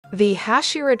The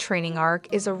Hashira training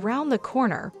arc is around the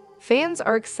corner. Fans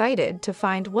are excited to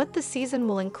find what the season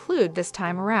will include this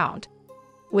time around.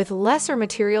 With lesser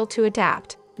material to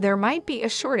adapt, there might be a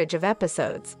shortage of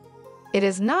episodes. It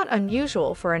is not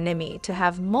unusual for anime to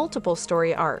have multiple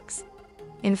story arcs.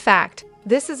 In fact,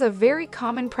 this is a very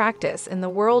common practice in the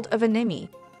world of anime.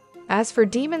 As for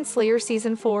Demon Slayer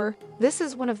Season 4, this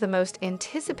is one of the most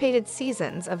anticipated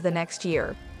seasons of the next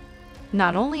year.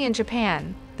 Not only in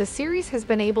Japan, the series has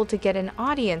been able to get an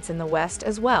audience in the West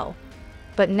as well.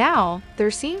 But now,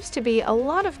 there seems to be a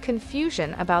lot of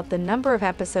confusion about the number of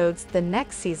episodes the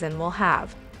next season will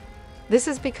have. This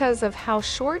is because of how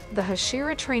short the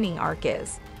Hashira training arc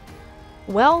is.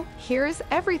 Well, here's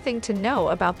everything to know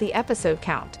about the episode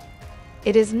count.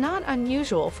 It is not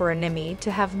unusual for anime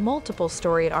to have multiple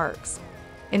story arcs.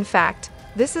 In fact,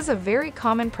 this is a very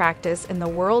common practice in the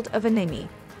world of anime.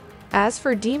 As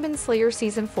for Demon Slayer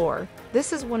Season 4,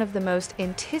 this is one of the most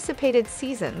anticipated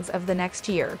seasons of the next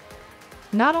year.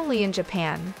 Not only in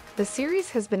Japan, the series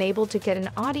has been able to get an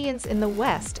audience in the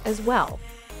West as well.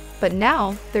 But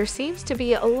now, there seems to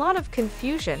be a lot of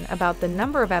confusion about the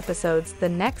number of episodes the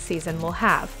next season will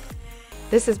have.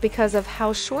 This is because of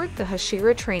how short the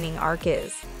Hashira training arc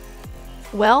is.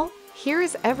 Well, here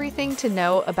is everything to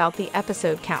know about the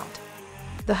episode count.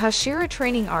 The Hashira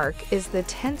training arc is the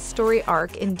 10th story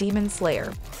arc in Demon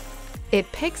Slayer.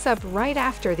 It picks up right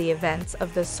after the events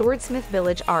of the Swordsmith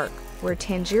Village arc, where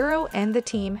Tanjiro and the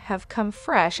team have come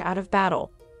fresh out of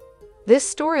battle.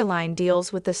 This storyline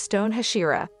deals with the stone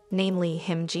Hashira, namely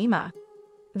Himejima.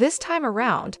 This time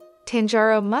around,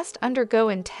 Tanjiro must undergo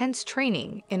intense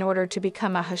training in order to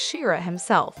become a Hashira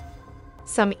himself.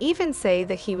 Some even say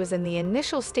that he was in the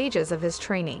initial stages of his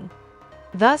training.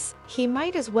 Thus, he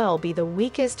might as well be the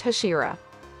weakest Hashira.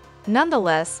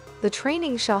 Nonetheless, the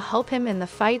training shall help him in the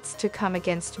fights to come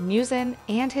against Muzan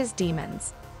and his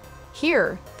demons.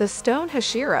 Here, the stone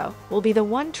Hashira will be the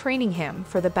one training him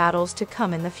for the battles to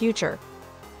come in the future.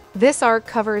 This arc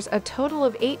covers a total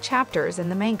of 8 chapters in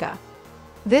the manga.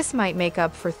 This might make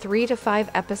up for 3 to 5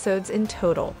 episodes in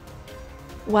total.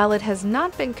 While it has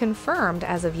not been confirmed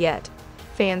as of yet,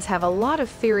 fans have a lot of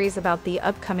theories about the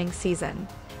upcoming season.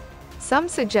 Some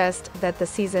suggest that the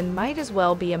season might as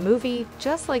well be a movie,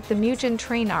 just like the Mugen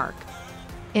Train arc.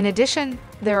 In addition,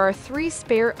 there are 3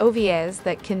 spare OVAs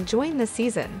that can join the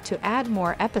season to add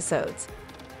more episodes.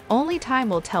 Only time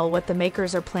will tell what the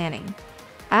makers are planning.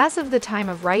 As of the time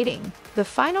of writing, the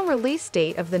final release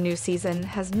date of the new season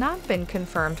has not been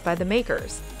confirmed by the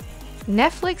makers.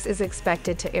 Netflix is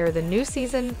expected to air the new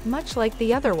season much like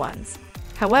the other ones.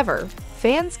 However,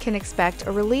 fans can expect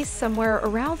a release somewhere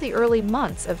around the early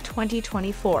months of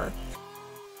 2024.